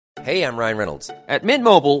Hey, I'm Ryan Reynolds. At Mint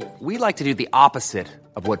Mobile, we like to do the opposite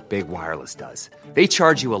of what Big Wireless does. They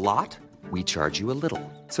charge you a lot, we charge you a little.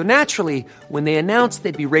 So naturally, when they announced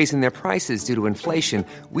they'd be raising their prices due to inflation,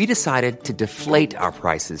 we decided to deflate our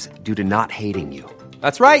prices due to not hating you.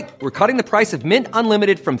 That's right. We're cutting the price of Mint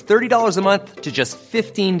Unlimited from $30 a month to just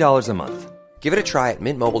 $15 a month. Give it a try at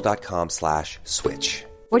mintmobile.com/switch.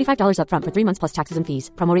 $45 up front for 3 months plus taxes and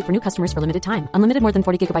fees. Promo rate for new customers for limited time. Unlimited more than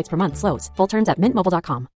 40 gigabytes per month. Slows full terms at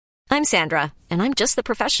mintmobile.com. I'm Sandra, and I'm just the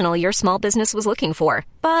professional your small business was looking for.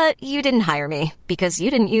 But you didn't hire me because you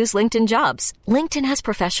didn't use LinkedIn Jobs. LinkedIn has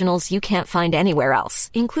professionals you can't find anywhere else,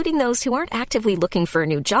 including those who aren't actively looking for a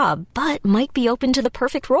new job, but might be open to the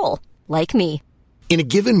perfect role, like me. In a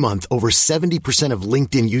given month, over 70% of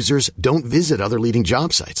LinkedIn users don't visit other leading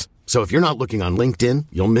job sites. So if you're not looking on LinkedIn,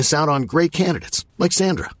 you'll miss out on great candidates like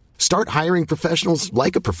Sandra. Start hiring professionals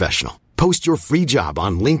like a professional. Post your free job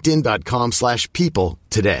on linkedin.com/people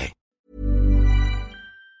today.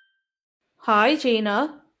 Hi,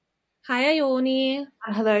 Gina. Hi, Ione.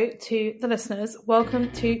 And hello to the listeners.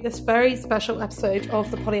 Welcome to this very special episode of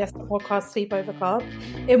the Polyester Podcast Sleepover Club,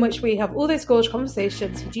 in which we have all those gorgeous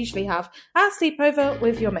conversations you'd usually have at sleepover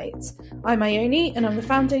with your mates. I'm Ione, and I'm the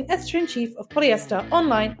founding editor-in-chief of Polyester,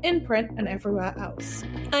 online, in print, and everywhere else.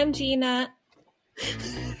 I'm Gina.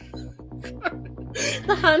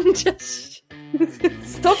 The hand just...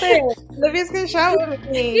 Stop it! Olivia's going to shout at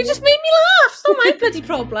me. You just made me laugh. It's not my bloody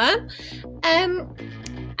problem. I'm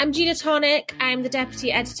Gina Tonic. I'm the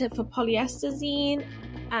deputy editor for Polyester Zine.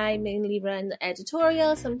 I mainly run the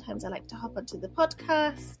editorial. Sometimes I like to hop onto the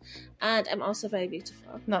podcast. And I'm also very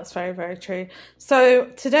beautiful. That's very, very true. So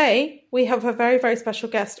today we have a very, very special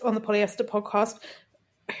guest on the Polyester Podcast,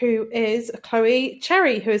 who is Chloe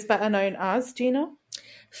Cherry, who is better known as, Gina?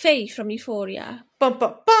 Faye from Euphoria. Bum,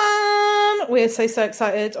 bum, bum! We are so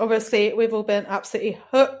excited. Obviously, we've all been absolutely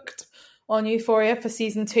hooked on Euphoria for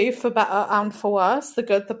season 2, for better and for worse, the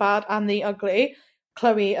good, the bad, and the ugly.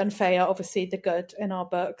 Chloe and Faye are obviously the good in our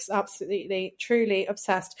books. Absolutely, truly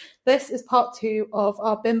obsessed. This is part 2 of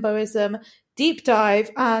our Bimboism deep dive.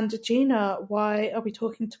 And Gina, why are we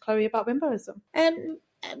talking to Chloe about Bimboism?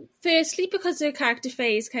 Firstly, because her character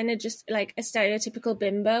Faye is kind of just like a stereotypical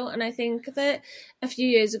bimbo, and I think that a few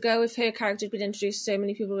years ago, if her character had been introduced, so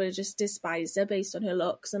many people would have just despised her based on her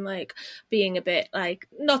looks and like being a bit like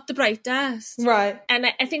not the brightest, right? And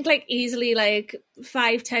I think like easily like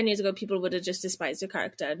 5-10 years ago, people would have just despised her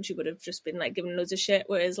character, and she would have just been like given loads of shit.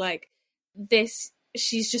 Whereas like this,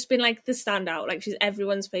 she's just been like the standout. Like she's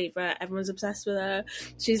everyone's favorite. Everyone's obsessed with her.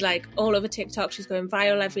 She's like all over TikTok. She's going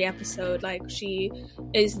viral every episode. Like she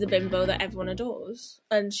is the bimbo that everyone adores,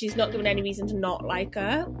 and she's not given any reason to not like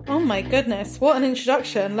her. Oh my goodness, what an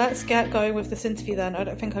introduction. Let's get going with this interview then. I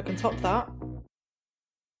don't think I can top that.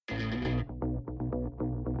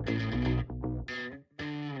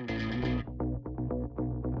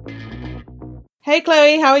 Hey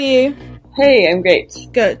Chloe, how are you? Hey, I'm great.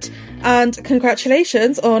 Good. And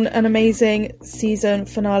congratulations on an amazing season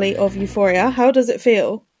finale of Euphoria. How does it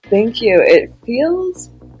feel? Thank you. It feels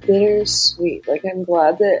bittersweet. Like, I'm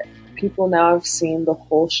glad that people now have seen the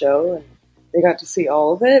whole show and they got to see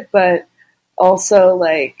all of it, but also,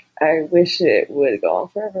 like, I wish it would go on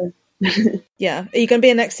forever. Yeah. Are you going to be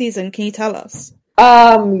in next season? Can you tell us?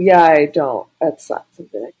 Yeah, I don't. That's not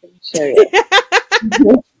something I can share yet.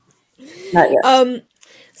 Not yet.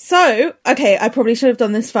 So, okay, I probably should have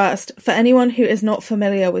done this first. For anyone who is not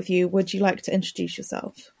familiar with you, would you like to introduce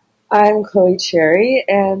yourself? I'm Chloe Cherry,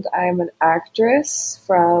 and I'm an actress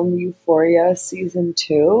from Euphoria Season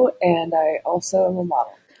 2, and I also am a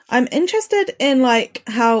model. I'm interested in, like,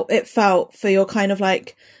 how it felt for your kind of,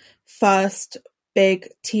 like, first big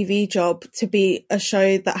TV job to be a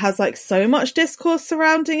show that has, like, so much discourse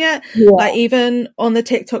surrounding it. Yeah. Like, even on the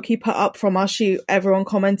TikTok you put up from our shoot, everyone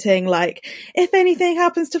commenting, like, if anything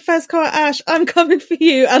happens to Fezco or Ash, I'm coming for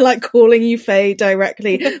you, and, like, calling you Faye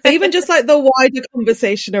directly. But even just, like, the wider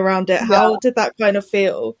conversation around it, how did that kind of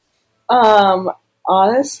feel?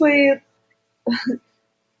 Honestly,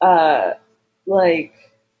 like,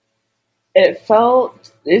 it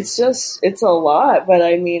felt, it's a lot, but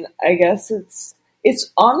I mean, I guess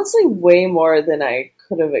it's honestly way more than I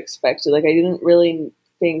could have expected. Like, I didn't really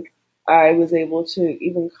think I was able to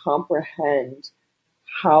even comprehend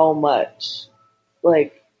how much,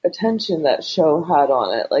 like, attention that show had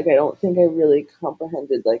on it. Like, I don't think I really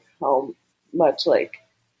comprehended, like, how much, like,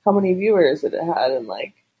 how many viewers it had, and,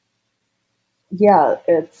 like, yeah,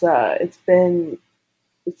 it's been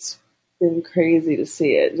crazy to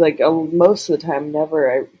see it. Like, most of the time,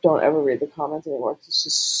 I don't ever read the comments anymore, because it's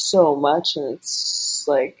just so much, and it's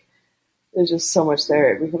like, there's just so much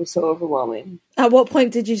there. It becomes so overwhelming. At what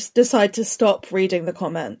point did you decide to stop reading the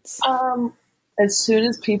comments? As soon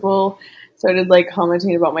as people started like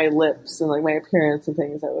commenting about my lips and like my appearance and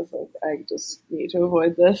things, I was like, I just need to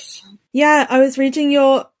avoid this. Yeah, I was reading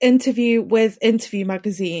your interview with Interview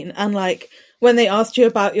Magazine, and like when they asked you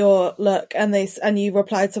about your look and you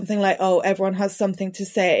replied something like, oh, everyone has something to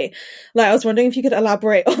say. Like, I was wondering if you could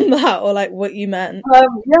elaborate on that or like what you meant. Yeah,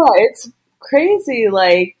 it's crazy.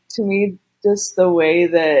 Like, to me, just the way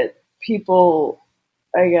that people,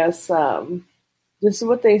 I guess, just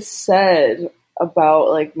what they said about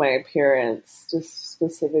like my appearance, just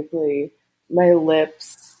specifically my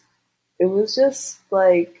lips, it was just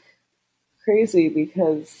like crazy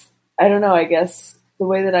because I don't know, I guess the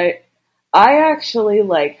way that I actually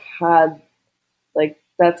like had like,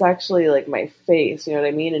 that's actually like my face, you know what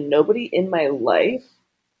I mean? And nobody in my life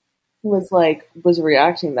was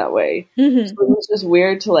reacting that way. Mm-hmm. So it was just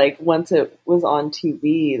weird to like, once it was on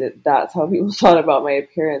TV, that's how people thought about my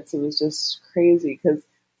appearance. It was just crazy because,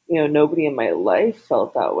 you know, nobody in my life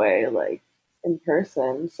felt that way, like in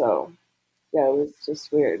person. So yeah, it was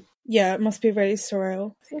just weird. Yeah, it must be really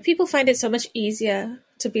surreal. I think people find it so much easier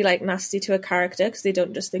to be like nasty to a character because they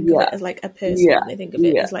don't just think of it as like a person. They think of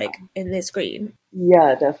it as like in their screen.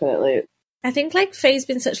 Yeah, definitely. I think like Faye's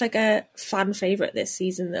been such like a fan favorite this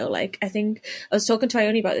season though. Like I think I was talking to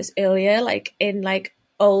Ione about this earlier, like in like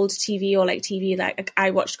old TV or like TV like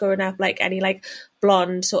I watched growing up, like any like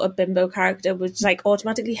blonde sort of bimbo character was like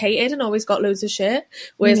automatically hated and always got loads of shit,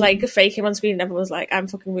 whereas like Faye came on screen and everyone was like, I'm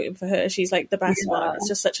fucking rooting for her, she's like the best one. It's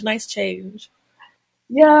just such a nice change.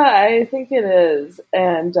 Yeah, I think it is.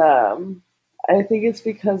 And I think it's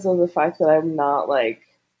because of the fact that I'm not like,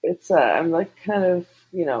 I'm like kind of,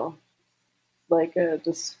 you know, like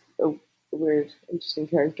just a weird, interesting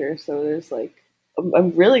character. So there's like,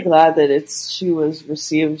 I'm really glad that she was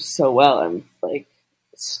received so well. I'm like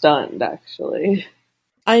stunned, actually.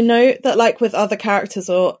 I know that like with other characters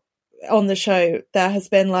or on the show, there has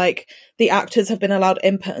been like the actors have been allowed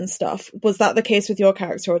input and stuff. Was that the case with your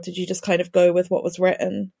character, or did you just kind of go with what was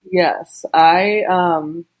written? Yes, I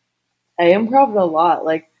improv'd a lot.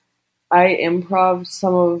 Like I improv'd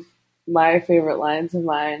some of my favorite lines of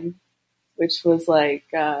mine, which was like,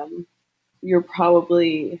 you're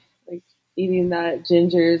probably like eating that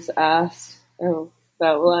ginger's ass, or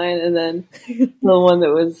that line, and then the one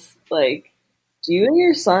that was like, do you and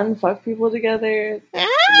your son fuck people together?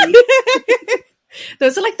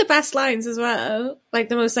 Those are like the best lines as well, like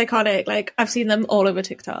the most iconic. Like I've seen them all over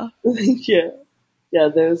TikTok. yeah,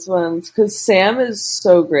 those ones, because Sam is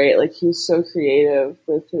so great. Like he's so creative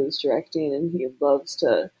with his directing, and he loves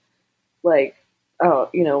to like,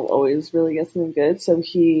 always really get something good. So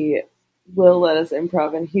he will let us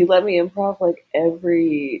improv, and he let me improv like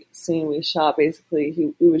every scene we shot.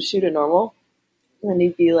 Basically, we would shoot it normal, and then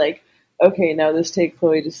he'd be like, okay, now this take,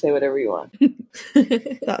 Chloe, just say whatever you want.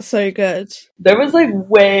 That's so good. There was like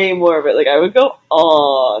way more of it. Like I would go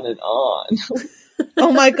on and on.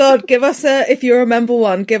 Oh my god, if you remember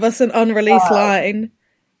one, give us an unreleased line.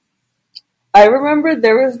 I remember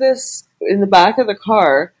there was this in the back of the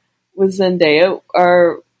car with Zendaya.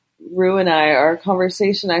 Rue and I, our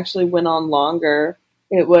conversation actually went on longer.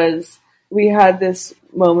 We had this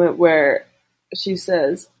moment where she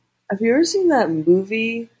says, have you ever seen that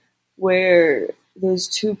movie where those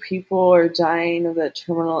two people are dying of that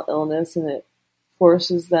terminal illness and it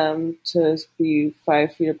forces them to be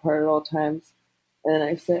 5 feet apart at all times? And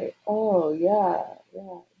I say, oh, yeah.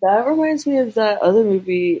 That reminds me of that other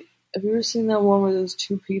movie. Have you ever seen that one where those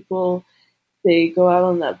two people, they go out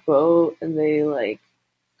on that boat and they like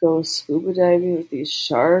go scuba diving with these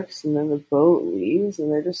sharks, and then the boat leaves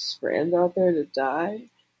and they're just stranded out there to die?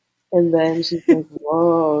 And then she's like,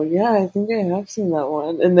 whoa, yeah, I think I have seen that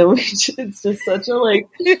one. And then it's just such a like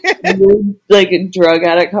weird, like drug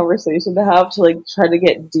addict conversation to have, to like try to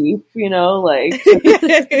get deep, you know, like.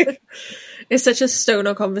 It's such a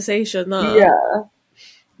stoner conversation, though. Yeah.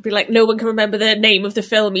 Be like, no one can remember the name of the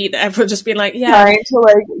film either. Everyone just being like, yeah. Trying to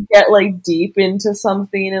like get like deep into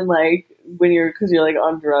something, and like because you're like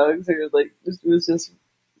on drugs, or like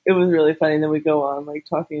it was really funny. And then we go on like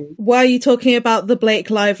talking. Why are you talking about the Blake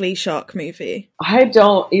Lively shark movie? I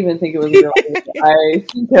don't even think it was a real movie. I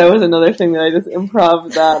think that was another thing that I just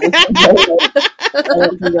improv that. I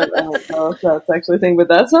don't know if that's actually a thing, but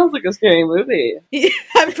that sounds like a scary movie. Yeah,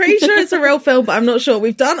 I'm pretty sure it's a real film, but I'm not sure.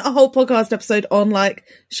 We've done a whole podcast episode on like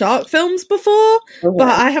shark films before, but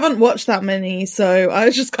I haven't watched that many, so I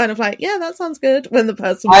was just kind of like, yeah, that sounds good. When the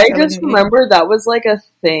person was remember that was like a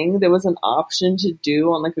thing. There was an option to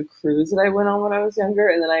do on like a cruise that I went on when I was younger,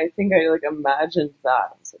 and then I think I like imagined that.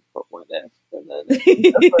 I was like, but what if? And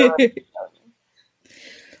then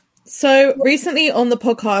So recently on the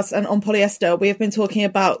podcast and on Polyester, we have been talking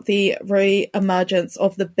about the re-emergence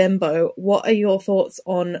of the bimbo. What are your thoughts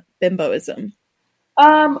on bimboism?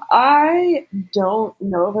 I don't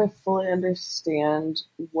know if I fully understand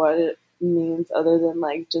what it means other than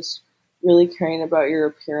like just really caring about your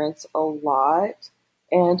appearance a lot.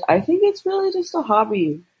 And I think it's really just a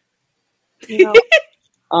hobby. You know,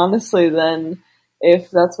 honestly, then if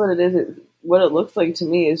that's what it is, what it looks like to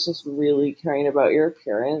me is just really caring about your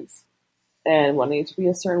appearance and wanting it to be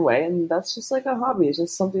a certain way. And that's just like a hobby. It's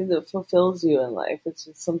just something that fulfills you in life. It's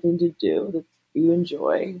just something to do that you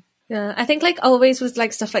enjoy. Yeah, I think like always with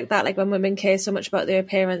like stuff like that, like when women care so much about their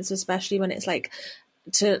appearance, especially when it's like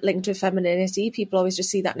to linked with femininity, people always just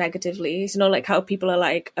see that negatively. You know, like how people are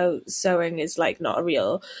like, oh, sewing is like not a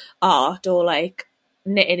real art, or like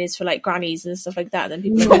knitting is for like grannies and stuff like that. And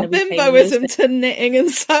then people are going to be bimboism to knitting and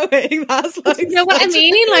sewing. That's like, you know what I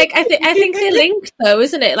mean? Like I think they're linked though,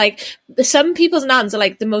 isn't it? Like some people's nans are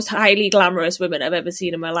like the most highly glamorous women I've ever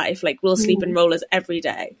seen in my life. Like will sleep in rollers every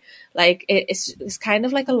day. Like it's kind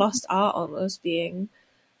of like a lost art almost, being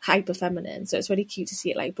hyper feminine. So it's really cute to see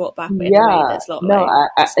it like brought back, but in a way that's not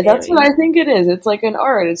that's what I think it is. It's like an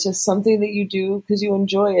art. It's just something that you do because you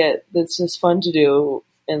enjoy it. That's just fun to do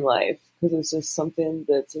in life because it's just something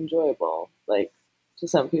that's enjoyable, like to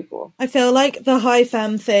some people. I feel like the high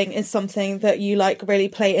femme thing is something that you like really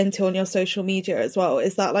play into on your social media as well.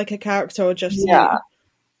 Is that like a character or just you?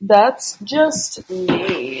 That's just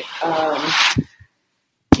me.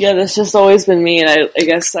 That's just always been me, and I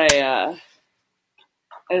guess I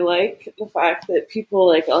like the fact that people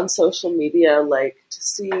like on social media like to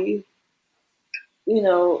see, you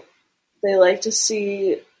know, they like to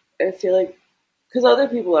see, I feel like, because other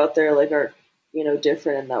people out there like are, you know,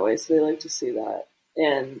 different in that way, so they like to see that.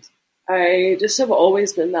 And I just have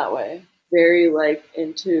always been that way, very like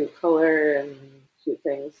into color and cute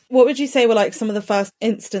things. What would you say were like some of the first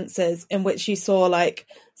instances in which you saw like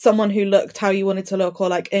someone who looked how you wanted to look, or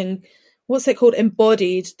like in what's it called,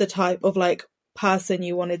 embodied the type of like person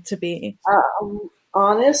you wanted to be?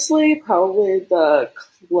 Honestly, probably the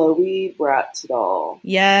Chloe Bratz doll.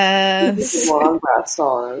 Yes. The long Bratz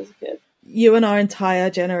doll when I was a kid. You and our entire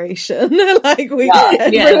generation. Like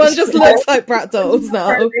everyone just looks like Brat dolls now.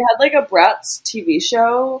 They had like a Bratz TV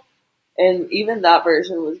show, and even that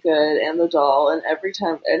version was good, and the doll, and every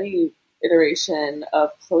time any iteration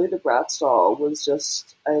of Chloe the Bratz doll was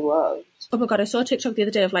just I loved. Oh my god, I saw a TikTok the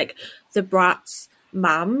other day of like the Bratz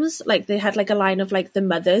mams, like they had like a line of like the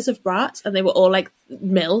mothers of Bratz, and they were all like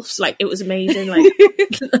MILFs. Like it was amazing. Like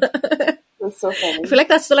that's so funny. I feel like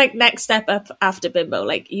that's the like next step up after Bimbo,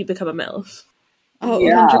 like you become a MILF. Oh,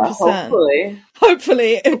 yeah, 100%.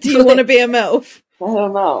 Hopefully. Do you want to be a MILF? I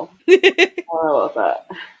don't know. I don't know about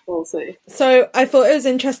that. We'll see. So I thought it was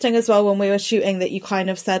interesting as well when we were shooting that you kind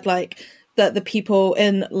of said like that the people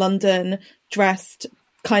in London dressed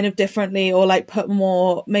kind of differently, or like put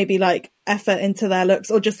more maybe like effort into their looks,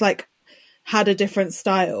 or just like had a different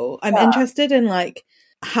style. I'm interested in like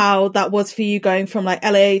how that was for you going from like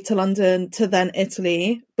LA to London to then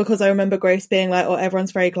Italy, because I remember Grace being like, oh,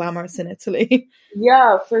 everyone's very glamorous in Italy.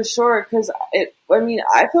 Yeah, for sure. Because I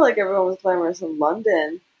feel like everyone was glamorous in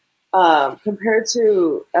London compared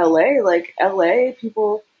to LA. Like LA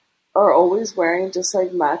people are always wearing just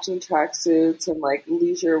like matching tracksuits and like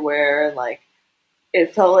leisure wear, and like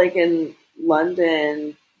it felt like in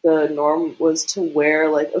London the norm was to wear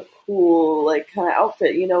like a cool like kind of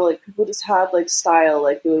outfit, you know, like people just had like style,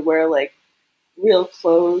 like they would wear like real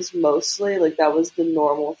clothes mostly, like that was the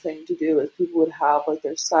normal thing to do, is people would have like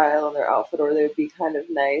their style and their outfit, or they would be kind of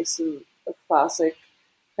nice and a classic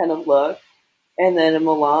kind of look. And then in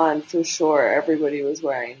Milan, for sure, everybody was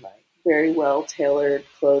wearing like very well tailored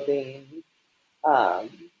clothing.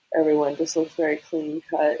 Everyone just looked very clean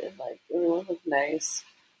cut, and like everyone looked nice.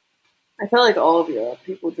 I felt like all of Europe,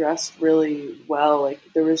 people dressed really well. Like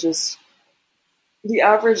there was just, the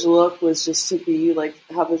average look was just to be like,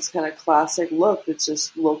 have this kind of classic look that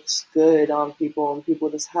just looks good on people, and people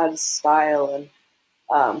just had style,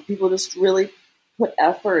 and people just really put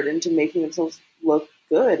effort into making themselves look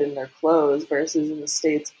good in their clothes, versus in the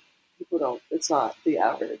States, people don't, it's not the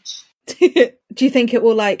average. Do you think it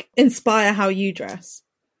will like inspire how you dress?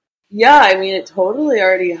 Yeah, I mean, it totally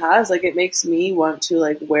already has. Like, it makes me want to,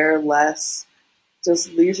 like, wear less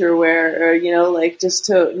just leisure wear, or, you know, like, just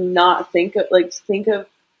to not think of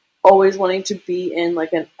always wanting to be in,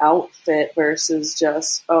 like, an outfit versus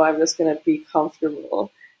just, oh, I'm just going to be comfortable.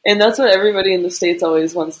 And that's what everybody in the States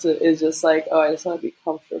always wants to, is just like, oh, I just want to be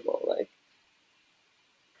comfortable. Like,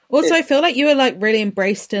 Also, I feel like you were like really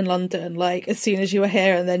embraced in London, like as soon as you were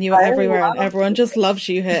here, and then you were everywhere, and everyone just loves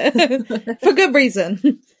you here for good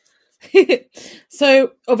reason.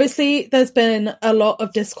 So obviously there's been a lot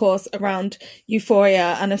of discourse around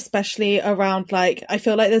Euphoria, and especially around like, I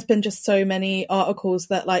feel like there's been just so many articles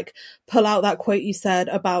that like pull out that quote you said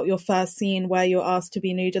about your first scene where you're asked to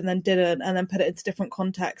be nude and then didn't, and then put it into different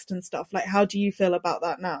context and stuff. Like, how do you feel about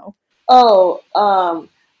that now?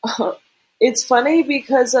 It's funny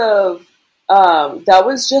because of that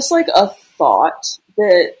was just like a thought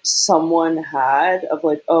that someone had of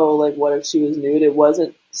like, oh, like what if she was nude? It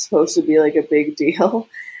wasn't supposed to be like a big deal,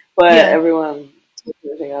 but everyone took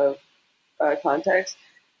everything out of context.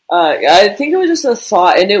 I think it was just a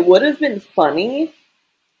thought, and it would have been funny.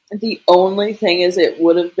 The only thing is, it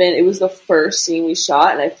was the first scene we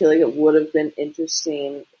shot, and I feel like it would have been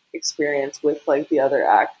interesting experience with like the other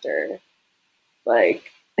actor, like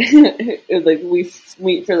like we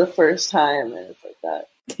meet for the first time, and it's like that.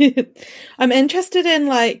 I'm interested in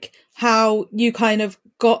like how you kind of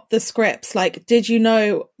got the scripts. Like, did you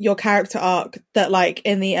know your character arc that like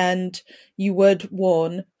in the end you would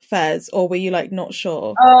warn Fez, or were you like not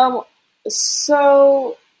sure?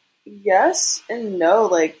 So yes and no.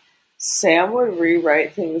 Like, Sam would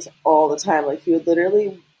rewrite things all the time. Like, he would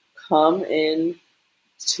literally come in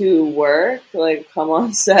to work, like come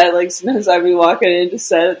on set. Like, sometimes I'd be walking into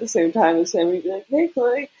set at the same time as Sam. He'd be like, "Hey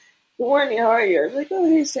Chloe, good morning, how are you?" I'd be like, "Oh,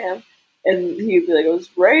 hey Sam." And he'd be like, "I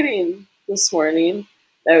was writing this morning."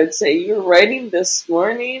 I would say, "You were writing this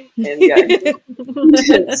morning?" And yeah, he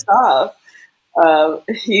didn't stop.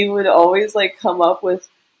 He would always like come up with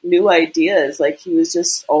new ideas. Like, he was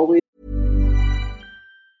just always.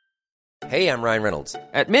 Hey, I'm Ryan Reynolds.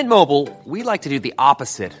 At Mint Mobile, we like to do the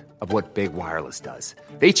opposite of what Big Wireless does.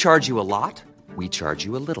 They charge you a lot, we charge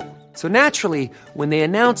you a little. So naturally, when they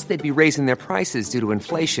announced they'd be raising their prices due to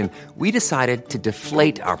inflation, we decided to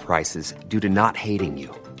deflate our prices due to not hating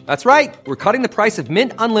you. That's right. We're cutting the price of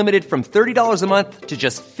Mint Unlimited from $30 a month to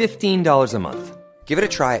just $15 a month. Give it a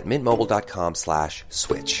try at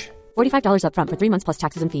mintmobile.com/switch. $45 up front for 3 months plus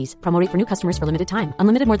taxes and fees. Promo rate for new customers for limited time.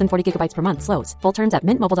 Unlimited more than 40 gigabytes per month slows. Full terms at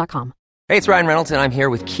mintmobile.com. Hey, it's Ryan Reynolds, and I'm here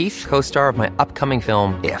with Keith, co-star of my upcoming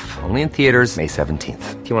film, If, only in theaters May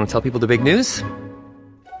 17th. Do you want to tell people the big news?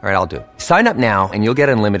 All right, I'll do it. Sign up now and you'll get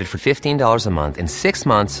unlimited for $15 a month and 6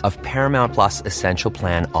 months of Paramount Plus Essential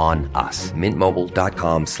Plan on us.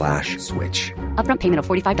 MintMobile.com/switch. Upfront payment of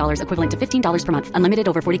 $45 equivalent to $15 per month. Unlimited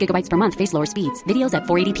over 40 gigabytes per month. Face lower speeds. Videos at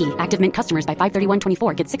 480p. Active Mint customers by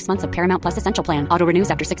 531.24 get 6 months of Paramount Plus Essential Plan. Auto renews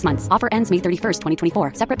after 6 months. Offer ends May 31st,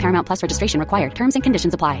 2024. Separate Paramount Plus registration required. Terms and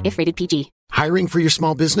conditions apply if rated PG. Hiring for your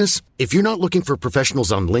small business? If you're not looking for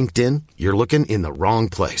professionals on LinkedIn, you're looking in the wrong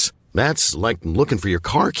place. That's like looking for your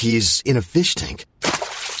car keys in a fish tank.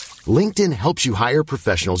 LinkedIn helps you hire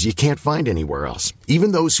professionals you can't find anywhere else,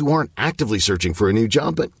 even those who aren't actively searching for a new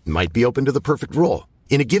job but might be open to the perfect role.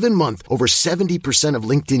 In a given month, over 70% of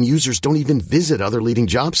LinkedIn users don't even visit other leading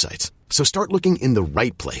job sites. So start looking in the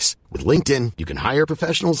right place. With LinkedIn, you can hire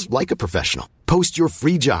professionals like a professional. Post your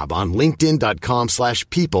free job on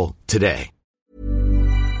linkedin.com/people today.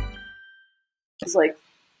 It's like,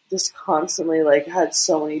 just constantly like had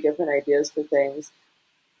so many different ideas for things.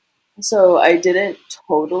 So I didn't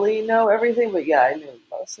totally know everything, but yeah, I knew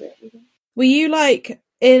mostly everything. Were you like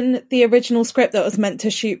in the original script that was meant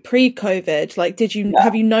to shoot pre-COVID? Like,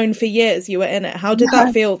 have you known for years you were in it? How did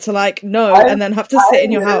that feel to like know and then have to sit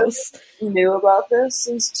in your house? I knew about this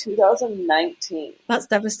since 2019. That's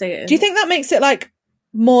devastating. Do you think that makes it like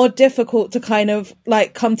more difficult to kind of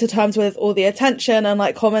like come to terms with all the attention and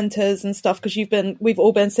like commenters and stuff, because we've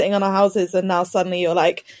all been sitting on our houses and now suddenly you're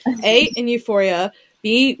like A, in Euphoria,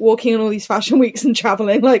 B, walking on all these fashion weeks and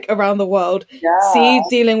traveling like around the world, C,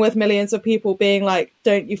 dealing with millions of people being like,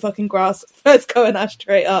 don't you fucking grasp, let's go and ash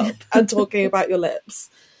straight up, and talking about your lips.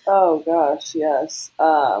 Oh gosh, yes.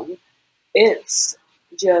 It's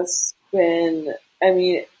just been, I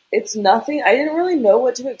mean, it's nothing. I didn't really know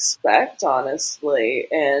what to expect, honestly.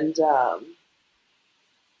 And,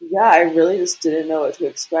 yeah, I really just didn't know what to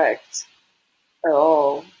expect at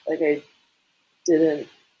all. Like, I didn't,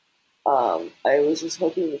 I was just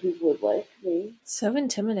hoping that people would like me. So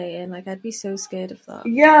intimidating. Like, I'd be so scared of that.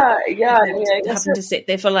 Yeah. I mean, I guess having to sit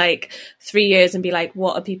there for like 3 years and be like,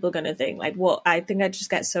 what are people going to think? Like, I think I'd just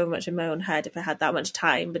get so much in my own head if I had that much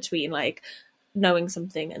time between like knowing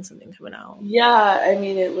something and something coming out. Yeah, I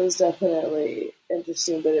mean, it was definitely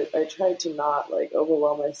interesting, but I tried to not like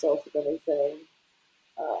overwhelm myself with anything.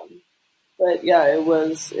 But yeah, it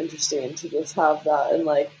was interesting to just have that, and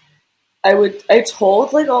like I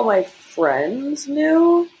told like all my friends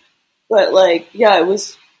knew, but like yeah, it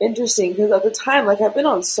was interesting because at the time, like, I've been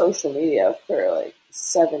on social media for like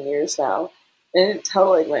 7 years now. I didn't tell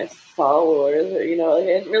like my followers or, you know, like I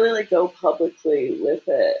didn't really like go publicly with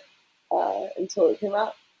it until it came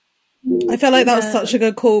out. I feel like that was such a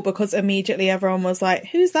good call because immediately everyone was like,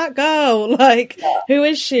 who's that girl? Like, who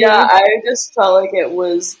is she? Yeah, I just felt like it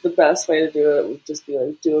was the best way to do it would just be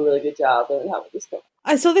like, do a really good job and have it just go.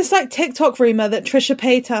 I saw this like TikTok rumor that Trisha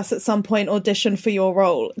Paytas at some point auditioned for your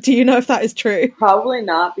role. Do you know if that is true? Probably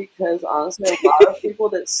not, because honestly, a lot of people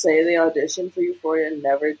that say they auditioned for Euphoria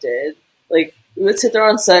never did. Like, we would sit there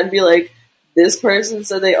on set and be like, this person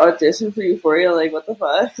said they auditioned for Euphoria, like, what the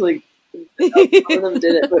fuck? Like, some of them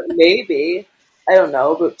did it, but maybe. I don't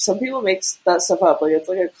know, but some people make that stuff up. Like, it's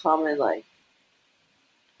like a common, like,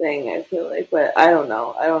 thing, I feel like. But I don't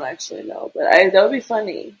know. I don't actually know. But that would be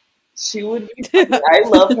funny. She would be funny. I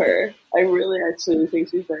love her. I really actually think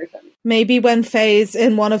she's very funny. Maybe when Faye's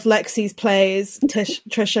in one of Lexi's plays,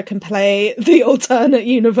 Trisha can play the alternate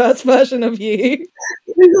universe version of you.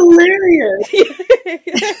 It's hilarious.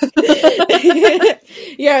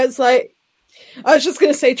 Yeah, it's like, I was just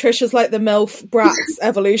going to say Trisha's like the MILF Bratz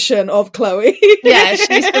evolution of Chloe. Yeah,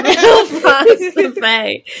 she's the MILF Bratz of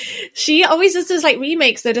Faye. She always does like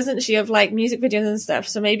remakes though, doesn't she, of like music videos and stuff.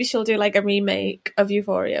 So maybe she'll do like a remake of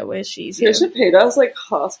Euphoria where she's Trisha Paytas like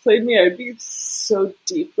cosplayed me. I'd be so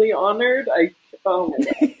deeply honored. Oh my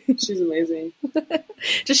god, she's amazing.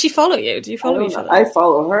 Does she follow you? Do you follow each other? I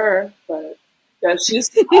follow her, but yeah,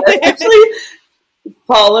 I actually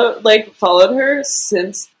followed her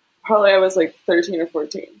since probably I was like 13 or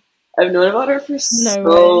 14. I've known about her for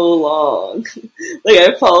so long. Like,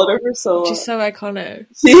 I've followed her for so long. She's so iconic.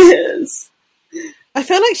 She is. I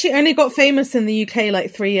feel like she only got famous in the UK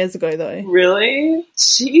like 3 years ago, though. Really?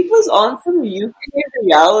 She was on some UK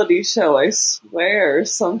reality show, I swear, or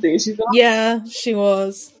something. Yeah, she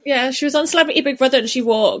was. Yeah, she was on Celebrity Big Brother and she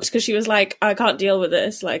walked because she was like, I can't deal with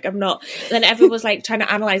this. Like, I'm not. Then everyone was like trying to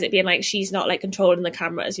analyze it, being like, she's not like controlling the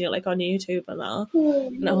cameras, you know, like on YouTube and that.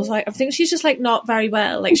 And I was like, I think she's just like not very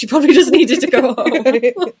well. Like, she probably just needed to go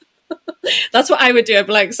home. That's what I would do. I'd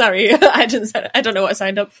be like, sorry, I don't know what I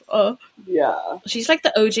signed up for. Yeah. She's like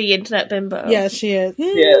the OG internet bimbo. Yeah, she is.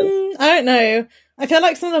 Yes. I don't know. I feel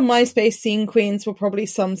like some of the MySpace scene queens were probably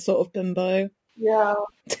some sort of bimbo. Yeah.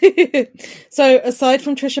 So, aside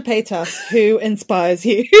from Trisha Paytas, who inspires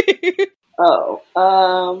you?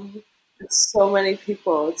 It's so many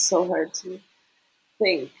people. It's so hard to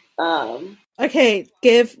think. Okay,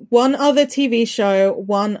 give one other TV show,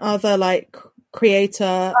 one other, like,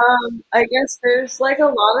 creator. I guess there's, like, a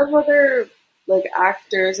lot of other, like,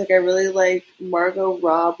 actors. Like, I really like Margot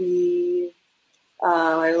Robbie.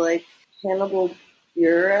 I like Hannibal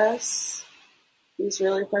Buress. He's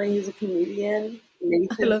really funny. He's a comedian.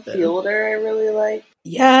 Nathan Fielder, I really like.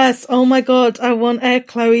 Yes. Oh my god. I want a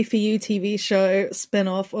Chloe For You TV show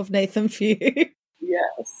spin-off of Nathan Few.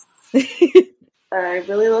 Yes. I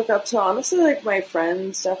really look up to, honestly, like, my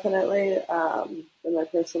friends, definitely, in my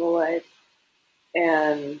personal life.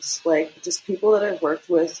 And, like, just people that I've worked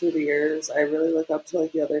with through the years. I really look up to,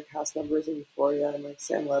 like, the other cast members in Euphoria and, like,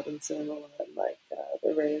 Sam Levinson a lot. Like,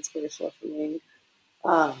 they're very inspirational for me.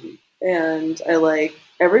 And I like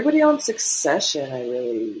everybody on Succession. I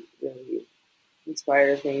really, really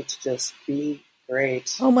inspires me to just be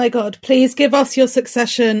great. Oh my god, please give us your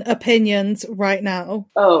Succession opinions right now.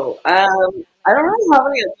 I don't really have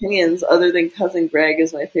any opinions other than Cousin Greg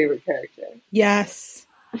is my favorite character. Yes.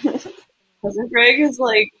 Cousin Greg is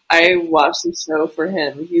like, I watch the show for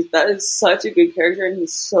him. That is such a good character and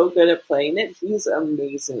he's so good at playing it. He's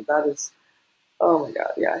amazing. That is, oh my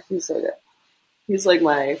god, yeah, he's so good. He's like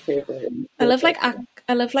my favorite. I love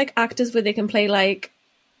like actors where they can play like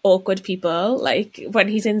awkward people. Like when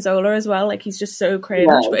he's in Zola as well, like he's just so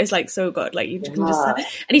cringe, but it's like so good. Like you can just, and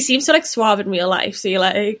he seems so like suave in real life. So you're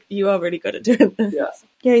like, you are really good at doing this.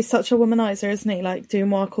 Yeah, he's such a womanizer, isn't he? Like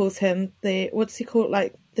Dumois calls him what's he called?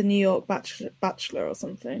 Like the New York Bachelor or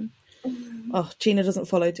something. Oh, Gina doesn't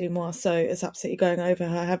follow Dumois, so it's absolutely going over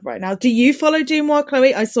her head right now. Do you follow Dumois,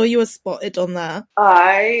 Chloe? I saw you were spotted on there.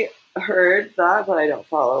 I heard that, but I don't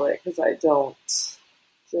follow it because I don't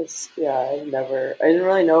I didn't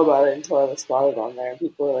really know about it until I was spotted on there and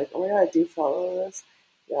people were like, oh my god, do you follow this?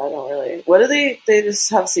 Yeah, I don't really. What do they just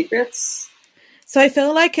have secrets? So I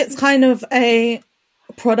feel like it's kind of a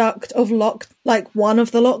product of one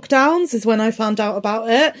of the lockdowns is when I found out about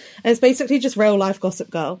it. And it's basically just real life Gossip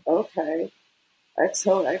Girl. Okay.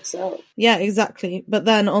 XOXO. Yeah, exactly. But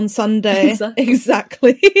then on Sunday,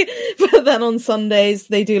 exactly. But then on Sundays,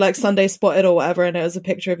 they do like Sunday Spotted or whatever, and it was a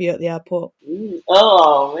picture of you at the airport.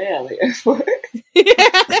 Oh man, the airport.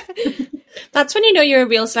 Yeah. That's when you know you're a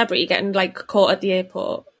real celebrity, getting like caught at the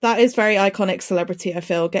airport. That is very iconic celebrity, I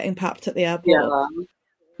feel, getting papped at the airport.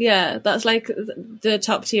 Yeah, that's like the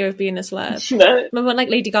top tier of being a celeb. Remember when like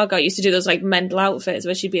Lady Gaga used to do those like mental outfits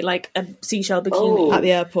where she'd be like a seashell bikini at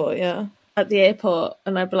the airport, at the airport,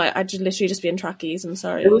 and I'd be like, I'd just literally just be in trackies. I'm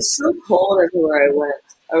sorry. It was so cold everywhere I went.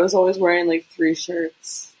 I was always wearing like 3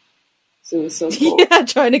 shirts, so it was so cold. Yeah,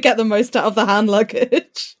 trying to get the most out of the hand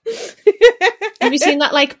luggage. Have you seen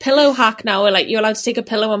that like pillow hack now where like you're allowed to take a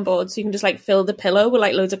pillow on board, so you can just like fill the pillow with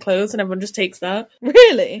like loads of clothes and everyone just takes that?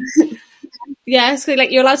 Really? Yeah, so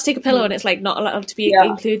like you're allowed to take a pillow and it's like not allowed to be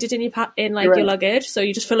included in your your luggage, so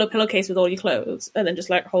you just fill a pillowcase with all your clothes and then just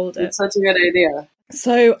like hold it. It's such a good idea.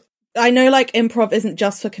 So I know like improv isn't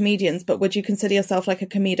just for comedians, but would you consider yourself like a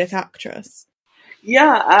comedic actress?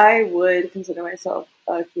 Yeah, I would consider myself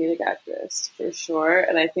a comedic actress for sure,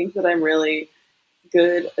 and I think that I'm really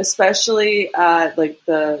good, especially at like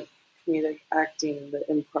the comedic acting, the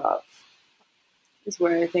improv is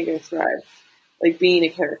where I think I thrive. Like being a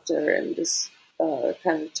character and just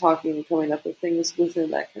kind of talking and coming up with things within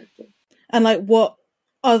that character. And like what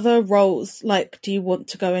other roles like do you want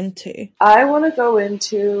to go into? I want to go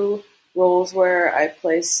into roles where I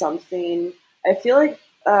play something. I feel like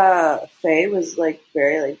Faye was like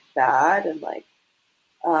very like bad and like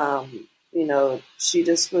you know, she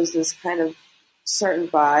just was this kind of certain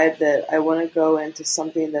vibe that I want to go into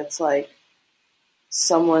something that's like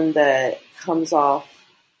someone that comes off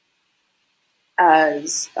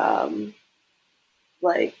as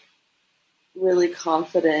like really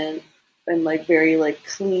confident and like very like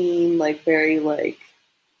clean, like very like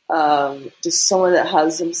just someone that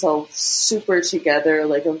has themselves super together,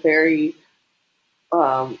 like a very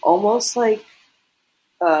almost like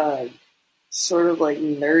sort of like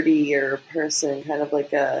nerdier person, kind of like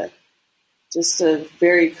just a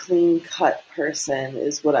very clean cut person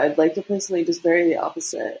is what I'd like to play, something just very the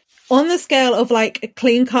opposite. On the scale of like a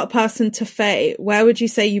clean cut person to Faye, where would you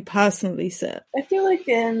say you personally sit? I feel like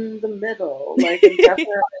in the middle. Like I'm definitely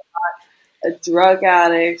not a drug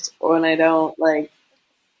addict, and I don't like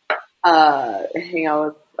hang out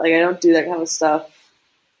with, like I don't do that kind of stuff.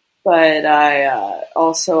 But I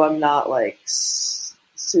also am not like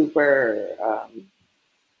super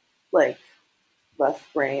like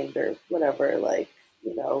left-brained or whatever, like,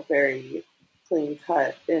 you know, very clean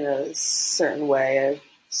cut in a certain way. I'm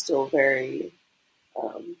still very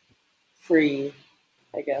free,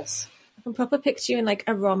 I guess. I can proper picture you in like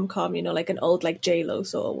a rom-com, you know, like an old like J-Lo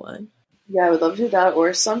sort of one. Yeah, I would love to do that,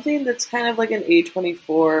 or something that's kind of like an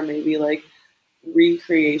A24, maybe like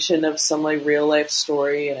recreation of some like real life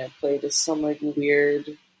story, and I played as some like weird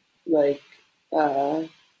like I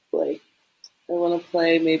want to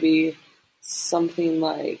play maybe something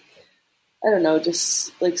like, I don't know,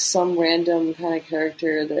 just like some random kind of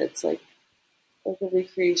character that's like a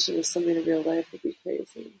recreation of something in real life would be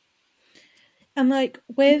crazy. And like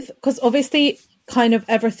because obviously kind of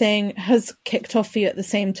everything has kicked off for you at the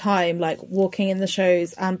same time, like walking in the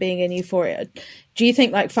shows and being in Euphoria. Do you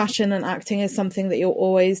think like fashion and acting is something that you'll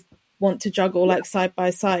always want to juggle like side by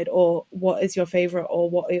side, or what is your favorite, or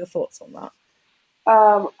what are your thoughts on that?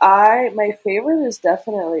 My favorite is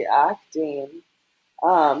definitely acting,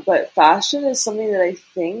 but fashion is something that I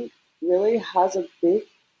think really has I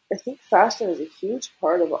think fashion is a huge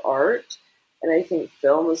part of art, and I think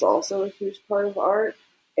film is also a huge part of art,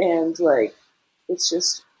 and like, it's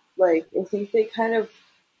just like, I think they kind of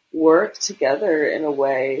work together in a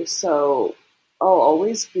way, so I'll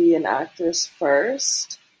always be an actress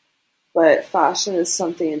first, but fashion is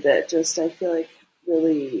something that just, I feel like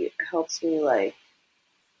really helps me like,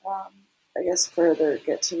 I guess further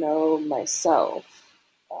get to know myself,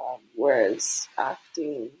 whereas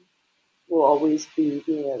acting will always be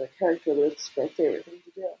being the character, but it's my favorite thing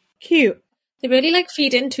to do. Cute. They really like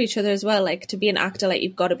feed into each other as well. Like to be an actor, like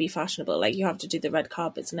you've got to be fashionable. Like you have to do the red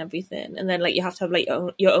carpets and everything, and then like you have to have like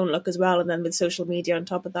your own look as well. And then with social media on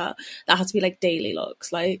top of that, that has to be like daily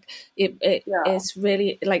looks. Like it's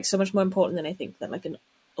really like so much more important than I think than like in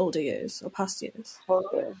older years or past years.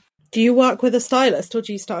 Okay. Do you work with a stylist, or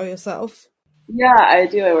do you style yourself? Yeah, I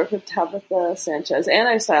do. I work with Tabitha Sanchez, and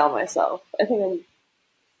I style myself. I think I'm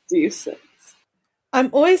decent.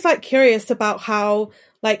 I'm always like curious about how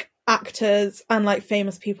like actors and like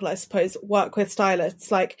famous people, I suppose, work with stylists.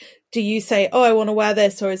 Like, do you say, oh, I want to wear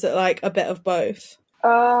this, or is it like a bit of both?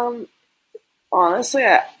 Honestly,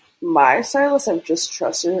 my stylist, I've just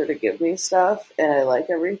trusted her to give me stuff, and I like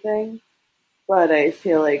everything. But I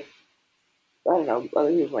feel like, I don't know,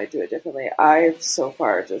 other people might do it differently. I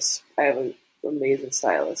have an amazing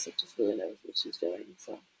stylist that just really knows what she's doing.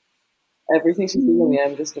 So everything she's giving me,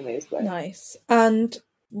 I'm just amazed by. Nice. And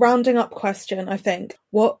Rounding up question, I think.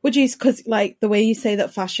 What would you, because like the way you say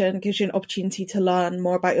that fashion gives you an opportunity to learn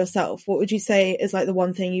more about yourself, what would you say is like the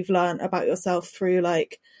one thing you've learned about yourself through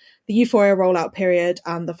like the Euphoria rollout period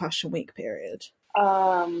and the Fashion Week period?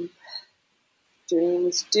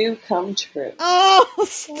 Dreams do come true. Oh,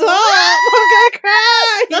 stop! I'm gonna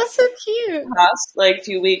cry! That's so cute. The past like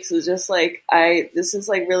few weeks was just like this is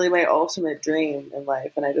like really my ultimate dream in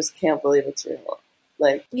life, and I just can't believe it's real.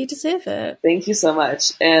 Like, you deserve it. Thank you so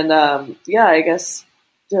much. And I guess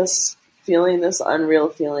just feeling this unreal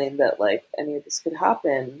feeling that like any of this could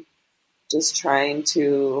happen, just trying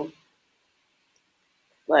to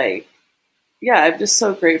like, I'm just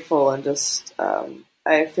so grateful, and just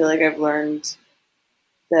I feel like I've learned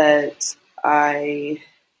that I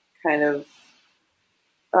kind of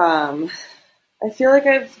I feel like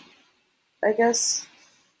I've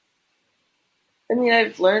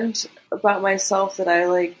learned about myself that I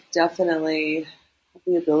like definitely have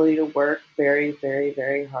the ability to work very, very,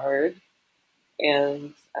 very hard,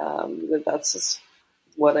 and that's just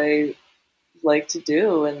what I like to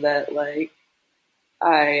do, and that like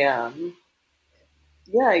I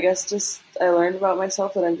guess just I learned about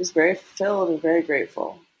myself that I'm just very fulfilled and very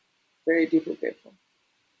grateful, very deeply grateful.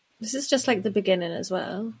 This is just like the beginning as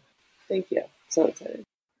well. Thank you. So excited.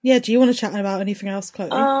 Yeah, do you want to chat about anything else, Chloe?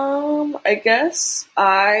 I guess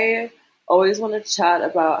I always want to chat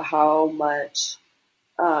about how much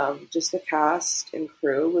just the cast and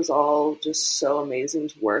crew was all just so amazing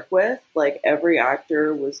to work with. Like, every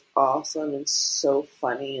actor was awesome and so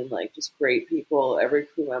funny and like just great people. Every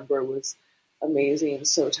crew member was amazing,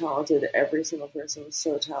 so talented. Every single person was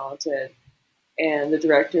so talented. And the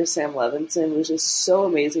director, Sam Levinson, was just so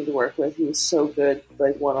amazing to work with. He was so good,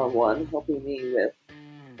 like one-on-one, helping me with,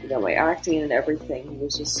 my acting and everything. He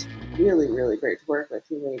was just really, really great to work with.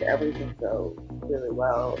 He made everything go really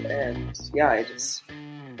well. And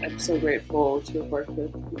I'm so grateful to have worked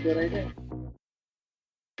with the people that I did.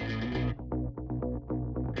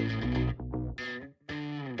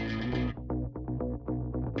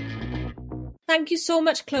 Thank you so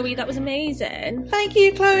much, Chloe. That was amazing. Thank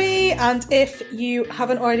you, Chloe. And if you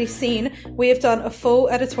haven't already seen, we have done a full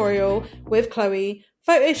editorial with Chloe.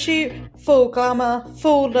 Photo shoot, full glamour,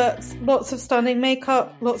 full looks, lots of stunning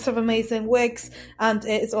makeup, lots of amazing wigs, and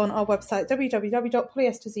it is on our website,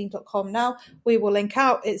 www.polyesterzine.com now. We will link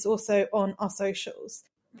out. It's also on our socials.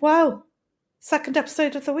 Wow. Second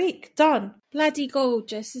episode of the week. Done. Bloody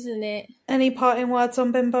gorgeous, isn't it? Any parting words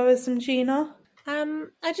on bimboism, Gina?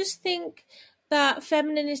 I just think that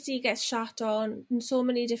femininity gets shat on in so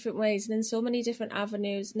many different ways and in so many different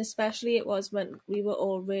avenues, and especially it was when we were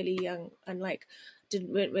all really young and like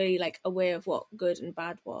weren't really like aware of what good and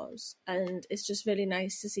bad was. And it's just really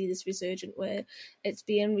nice to see this resurgent where it's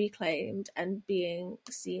being reclaimed and being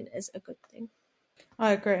seen as a good thing.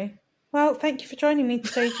 I agree. Well, thank you for joining me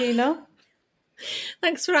today, Gina.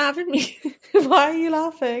 Thanks for having me. Why are you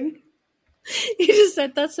laughing? You just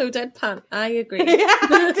said that so deadpan. I agree. Yeah,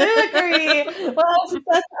 I do agree. Well,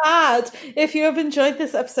 let's add, if you have enjoyed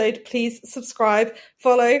this episode, please subscribe,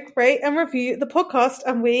 follow, rate and review the podcast,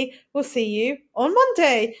 and we will see you on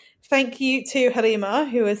Monday. Thank you to Halima,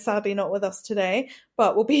 who is sadly not with us today,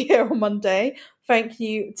 but will be here on Monday. Thank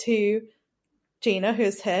you to Gina, who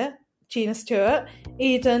is here, Gina Stewart,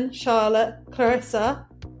 Eden, Charlotte, Clarissa,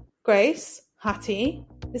 Grace, Hattie.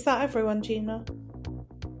 Is that everyone, Gina?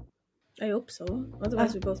 I hope so.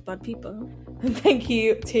 Otherwise, we're both bad people. And thank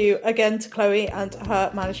you again to Chloe and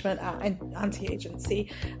her management at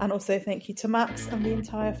Anti-Agency. And also thank you to Max and the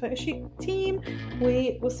entire photoshoot team.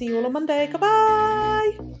 We will see you all on Monday.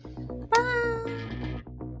 Goodbye. Bye.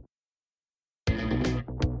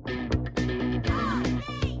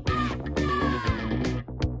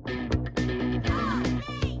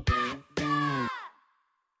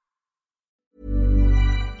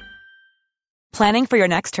 Planning for your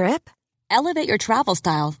next trip? Elevate your travel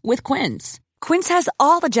style with Quince. Quince has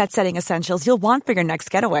all the jet-setting essentials you'll want for your next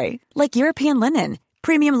getaway, like European linen,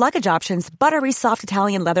 premium luggage options, buttery soft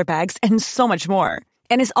Italian leather bags, and so much more.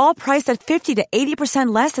 And is all priced at 50 to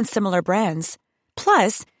 80% less than similar brands.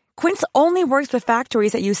 Plus, Quince only works with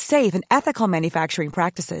factories that use safe and ethical manufacturing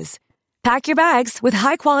practices. Pack your bags with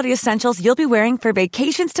high-quality essentials you'll be wearing for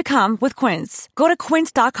vacations to come with Quince. Go to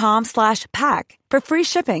quince.com/pack for free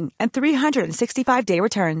shipping and 365-day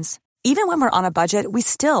returns. Even when we're on a budget, we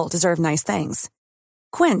still deserve nice things.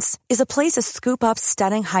 Quince is a place to scoop up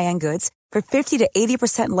stunning high-end goods for 50 to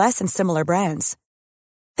 80% less than similar brands.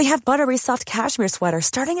 They have buttery soft cashmere sweaters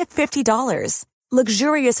starting at $50,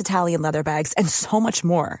 luxurious Italian leather bags, and so much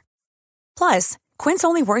more. Plus, Quince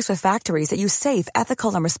only works with factories that use safe,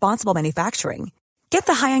 ethical, and responsible manufacturing. Get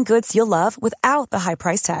the high-end goods you'll love without the high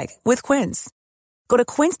price tag with Quince. Go to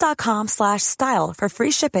quince.com/style for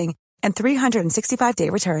free shipping and 365-day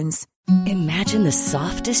returns. Imagine the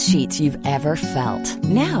softest sheets you've ever felt.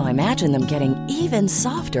 Now imagine them getting even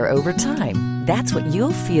softer over time. That's what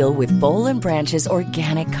you'll feel with Boll & Branch's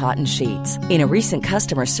organic cotton sheets. In a recent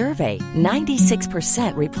customer survey,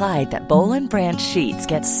 96% replied that Boll & Branch sheets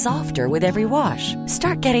get softer with every wash.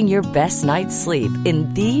 Start getting your best night's sleep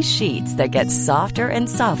in these sheets that get softer and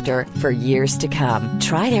softer for years to come.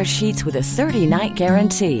 Try their sheets with a 30-night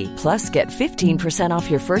guarantee. Plus, get 15% off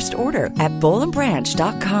your first order at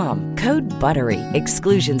bollandbranch.com. Code BUTTERY.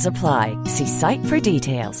 Exclusions apply. See site for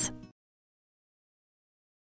details.